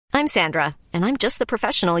I'm Sandra, and I'm just the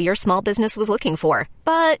professional your small business was looking for.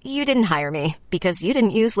 But you didn't hire me because you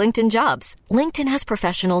didn't use LinkedIn Jobs. LinkedIn has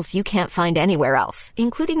professionals you can't find anywhere else,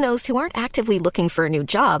 including those who aren't actively looking for a new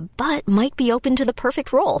job, but might be open to the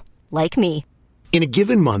perfect role, like me. In a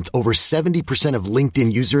given month, over 70% of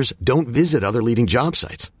LinkedIn users don't visit other leading job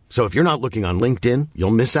sites. So if you're not looking on LinkedIn,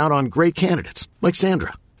 you'll miss out on great candidates like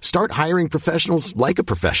Sandra. Start hiring professionals like a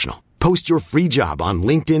professional. Post your free job on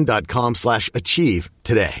linkedin.com/achieve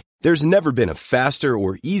today. There's never been a faster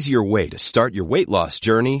or easier way to start your weight loss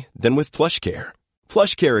journey than with PlushCare.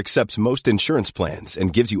 PlushCare accepts most insurance plans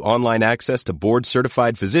and gives you online access to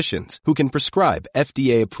board-certified physicians who can prescribe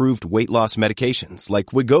FDA-approved weight loss medications like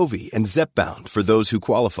Wegovy and Zepbound for those who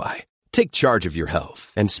qualify. Take charge of your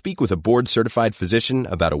health and speak with a board-certified physician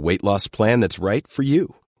about a weight loss plan that's right for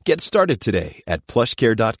you. Get started today at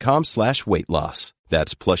plushcare.com/weight loss.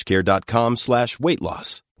 That's plushcare.com/weight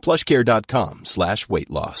loss. plushcare.com/weight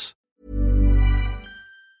loss.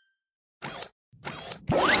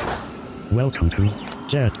 Welcome to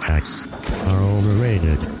Jetpacks Are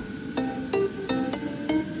Overrated.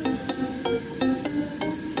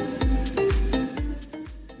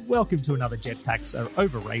 Welcome to another Jetpacks Are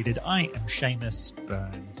Overrated. I am Seamus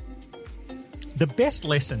Byrne. The best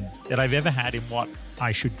lesson that I've ever had in what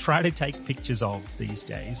I should try to take pictures of these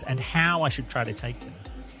days and how I should try to take them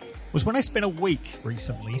was when I spent a week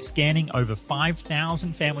recently scanning over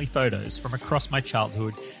 5,000 family photos from across my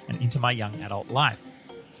childhood and into my young adult life.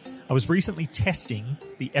 I was recently testing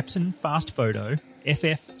the Epson Fast Photo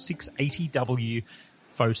FF680W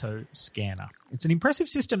photo scanner. It's an impressive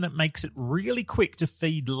system that makes it really quick to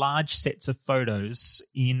feed large sets of photos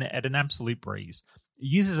in at an absolute breeze. It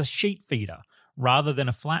uses a sheet feeder rather than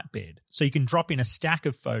a flatbed, so you can drop in a stack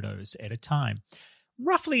of photos at a time,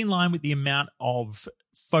 roughly in line with the amount of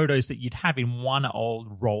photos that you'd have in one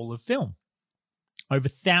old roll of film. Over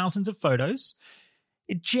thousands of photos,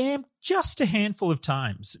 it jammed just a handful of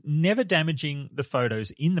times, never damaging the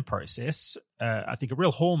photos in the process. I think a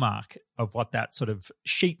real hallmark of what that sort of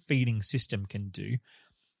sheet feeding system can do.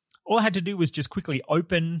 All I had to do was just quickly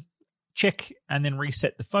open, check, and then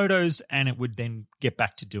reset the photos, and it would then get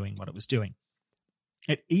back to doing what it was doing.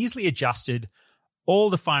 It easily adjusted all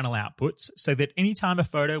the final outputs so that anytime a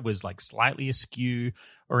photo was like slightly askew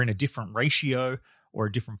or in a different ratio or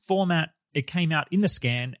a different format, it came out in the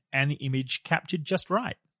scan and the image captured just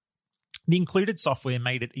right. The included software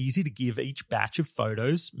made it easy to give each batch of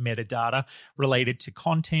photos metadata related to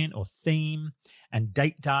content or theme, and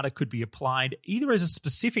date data could be applied either as a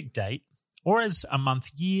specific date or as a month,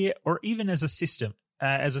 year, or even as a season.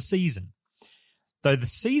 Though the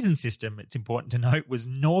season system, it's important to note, was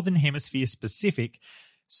Northern Hemisphere specific,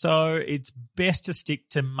 so it's best to stick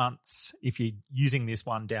to months if you're using this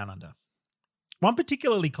one down under. One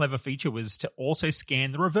particularly clever feature was to also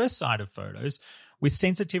scan the reverse side of photos with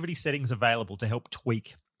sensitivity settings available to help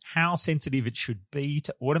tweak how sensitive it should be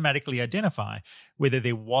to automatically identify whether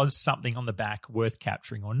there was something on the back worth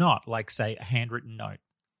capturing or not, like, say, a handwritten note.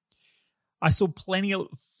 I saw plenty of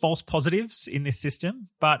false positives in this system,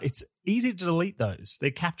 but it's easy to delete those. They're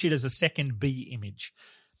captured as a second B image.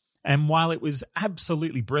 And while it was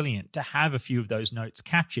absolutely brilliant to have a few of those notes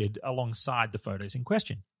captured alongside the photos in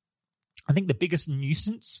question, I think the biggest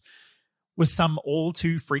nuisance was some all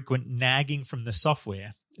too frequent nagging from the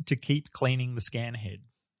software to keep cleaning the scan head.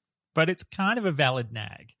 But it's kind of a valid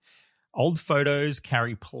nag. Old photos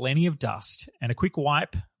carry plenty of dust, and a quick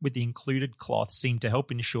wipe with the included cloth seemed to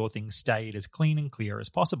help ensure things stayed as clean and clear as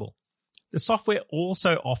possible. The software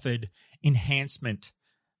also offered enhancement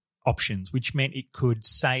options, which meant it could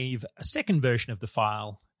save a second version of the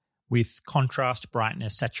file with contrast,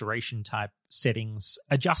 brightness, saturation type settings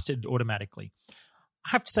adjusted automatically. I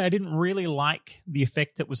have to say I didn't really like the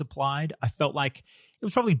effect that was applied. I felt like it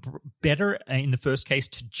was probably better in the first case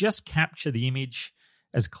to just capture the image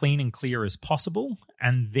as clean and clear as possible,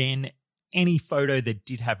 and then any photo that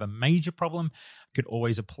did have a major problem could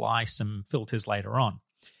always apply some filters later on.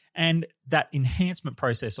 And that enhancement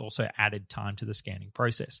process also added time to the scanning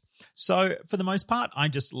process. So for the most part, I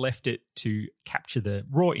just left it to capture the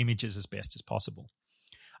raw images as best as possible.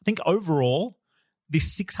 I think overall,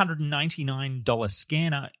 this $699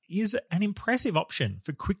 scanner is an impressive option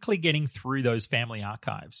for quickly getting through those family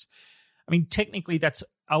archives. I mean, technically, that's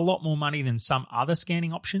a lot more money than some other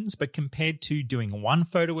scanning options, but compared to doing one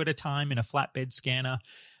photo at a time in a flatbed scanner,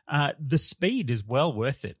 the speed is well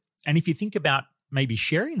worth it. And if you think about maybe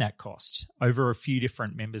sharing that cost over a few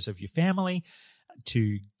different members of your family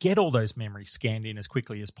to get all those memories scanned in as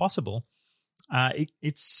quickly as possible,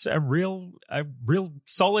 it's a real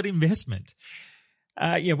solid investment.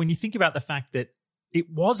 When you think about the fact that it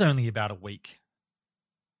was only about a week,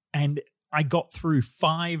 And I got through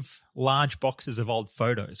 5 large boxes of old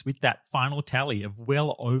photos with that final tally of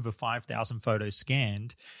well over 5,000 photos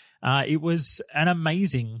scanned. It was an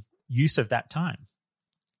amazing use of that time.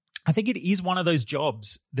 I think it is one of those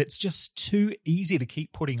jobs that's just too easy to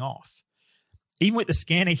keep putting off. Even with the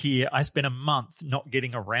scanner here, I spent a month not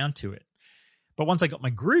getting around to it. But once I got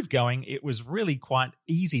my groove going, it was really quite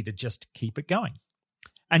easy to just keep it going.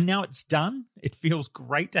 And now it's done. It feels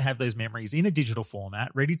great to have those memories in a digital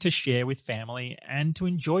format, ready to share with family and to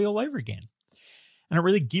enjoy all over again. And it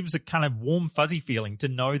really gives a kind of warm, fuzzy feeling to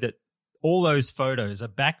know that all those photos are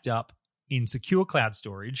backed up in secure cloud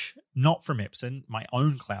storage, not from Epson, my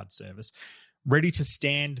own cloud service, ready to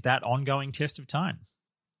stand that ongoing test of time.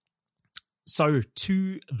 So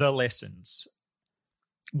to the lessons.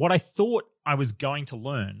 What I thought I was going to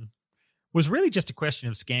learn was really just a question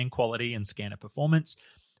of scan quality and scanner performance.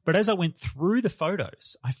 But as I went through the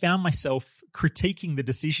photos, I found myself critiquing the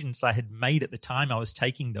decisions I had made at the time I was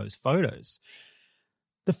taking those photos.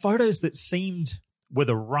 The photos that seemed were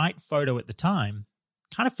the right photo at the time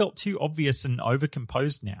kind of felt too obvious and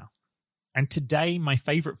overcomposed now. And today, my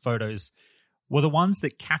favorite photos were the ones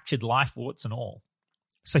that captured life, warts and all.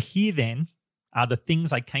 So here then are the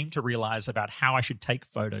things I came to realize about how I should take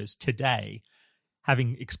photos today,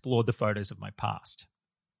 having explored the photos of my past.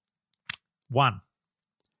 1,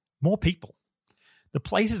 more people. The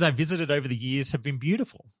places I visited over the years have been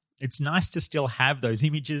beautiful. It's nice to still have those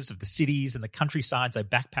images of the cities and the countrysides I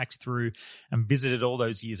backpacked through and visited all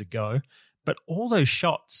those years ago, but all those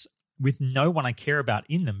shots with no one I care about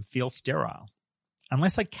in them feel sterile.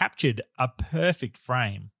 Unless I captured a perfect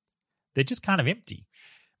frame, they're just kind of empty.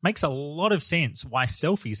 Makes a lot of sense why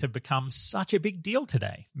selfies have become such a big deal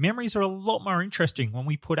today. Memories are a lot more interesting when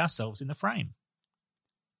we put ourselves in the frame.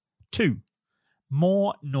 2,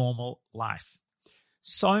 more normal life.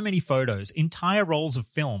 So many photos, entire rolls of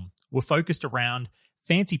film were focused around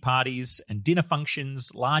fancy parties and dinner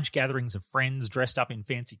functions, large gatherings of friends dressed up in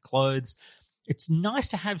fancy clothes. It's nice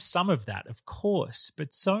to have some of that, of course,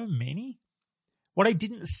 but so many? What I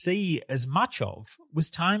didn't see as much of was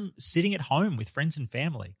time sitting at home with friends and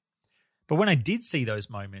family. But when I did see those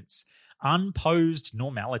moments, unposed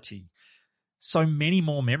normality, so many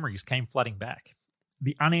more memories came flooding back.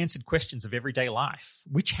 The unanswered questions of everyday life.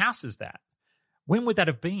 Which house is that? When would that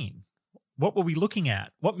have been? What were we looking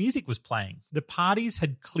at? What music was playing? The parties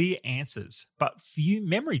had clear answers, but few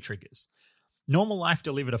memory triggers. Normal life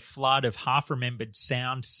delivered a flood of half-remembered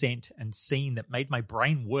sound, scent, and scene that made my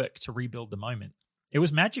brain work to rebuild the moment. It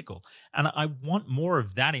was magical, and I want more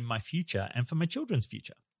of that in my future and for my children's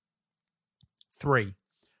future. 3,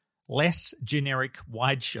 less generic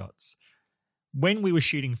wide shots. When we were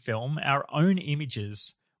shooting film, our own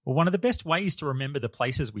images were one of the best ways to remember the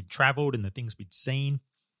places we'd traveled and the things we'd seen.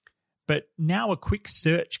 But now a quick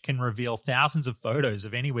search can reveal thousands of photos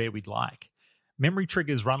of anywhere we'd like. Memory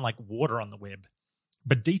triggers run like water on the web,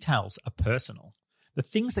 but details are personal. The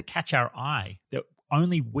things that catch our eye that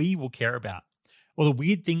only we will care about, or the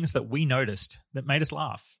weird things that we noticed that made us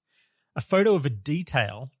laugh. A photo of a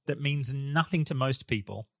detail that means nothing to most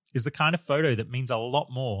people is the kind of photo that means a lot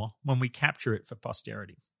more when we capture it for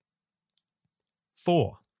posterity.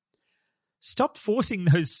 4, stop forcing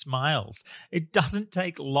those smiles. It doesn't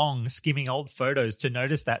take long skimming old photos to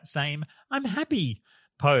notice that same "I'm happy"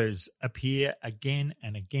 pose appear again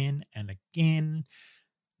and again and again.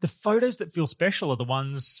 The photos that feel special are the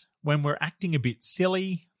ones when we're acting a bit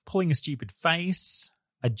silly, pulling a stupid face,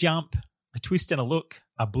 a jump, a twist and a look,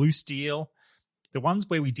 a blue steel. The ones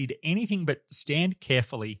where we did anything but stand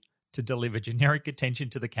carefully to deliver generic attention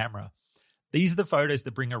to the camera. These are the photos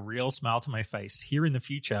that bring a real smile to my face here in the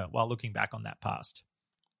future while looking back on that past.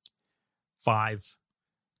 5,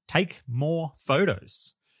 take more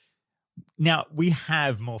photos. Now, we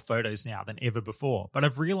have more photos now than ever before, but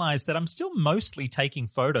I've realized that I'm still mostly taking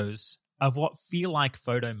photos of what feel like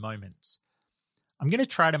photo moments. I'm going to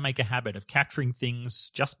try to make a habit of capturing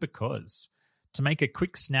things just because, to make a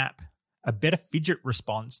quick snap, a better fidget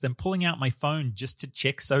response than pulling out my phone just to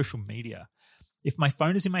check social media. If my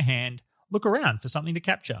phone is in my hand, look around for something to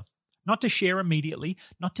capture. Not to share immediately,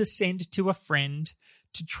 not to send to a friend,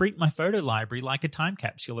 to treat my photo library like a time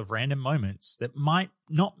capsule of random moments that might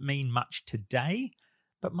not mean much today,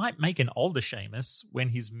 but might make an older Seamus, when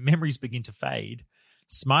his memories begin to fade,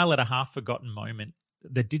 smile at a half-forgotten moment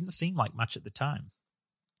that didn't seem like much at the time.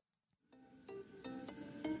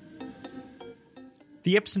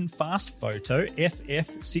 The Epson Fast Photo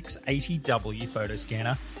FF680W photo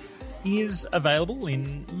scanner is available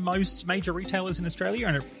in most major retailers in Australia,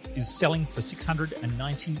 and it is selling for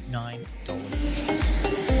 $699.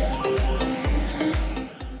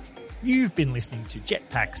 You've been listening to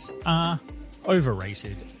Jetpacks Are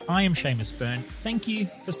Overrated. I am Seamus Byrne. Thank you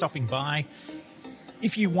for stopping by.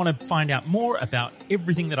 If you want to find out more about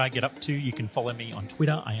everything that I get up to, you can follow me on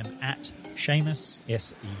Twitter. I am at Seamus,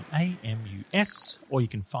 Seamus, or you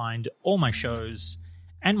can find all my shows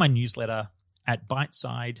and my newsletter at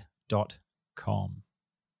biteside.com.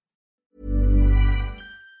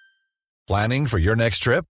 Planning for your next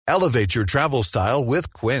trip? Elevate your travel style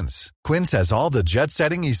with Quince. Quince has all the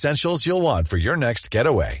jet-setting essentials you'll want for your next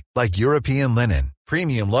getaway, like European linen,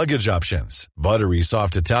 premium luggage options, buttery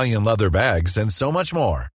soft Italian leather bags, and so much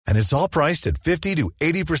more. And it's all priced at 50 to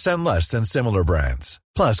 80% less than similar brands.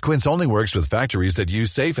 Plus, Quince only works with factories that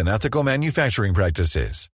use safe and ethical manufacturing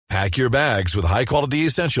practices. Pack your bags with high-quality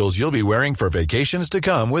essentials you'll be wearing for vacations to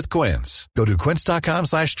come with Quince. Go to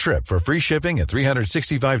quince.com/trip for free shipping and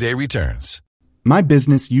 365-day returns. My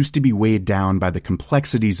business used to be weighed down by the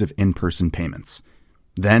complexities of in-person payments.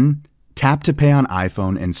 Then, Tap to Pay on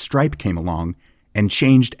iPhone and Stripe came along and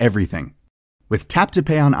changed everything. With Tap to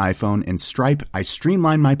Pay on iPhone and Stripe, I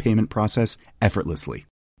streamlined my payment process effortlessly.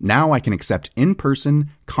 Now I can accept in-person,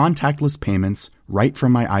 contactless payments right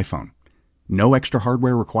from my iPhone. No extra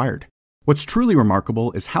hardware required. What's truly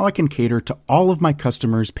remarkable is how I can cater to all of my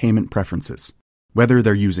customers' payment preferences. Whether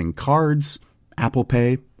they're using cards, Apple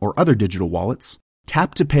Pay, or other digital wallets,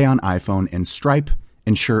 Tap to Pay on iPhone and Stripe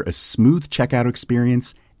ensure a smooth checkout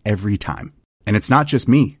experience every time. And it's not just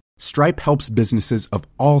me. Stripe helps businesses of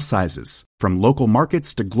all sizes, from local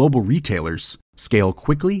markets to global retailers, scale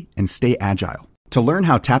quickly and stay agile. To learn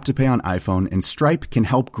how Tap to Pay on iPhone and Stripe can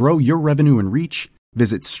help grow your revenue and reach,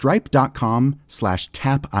 visit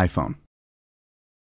stripe.com/tapiphone.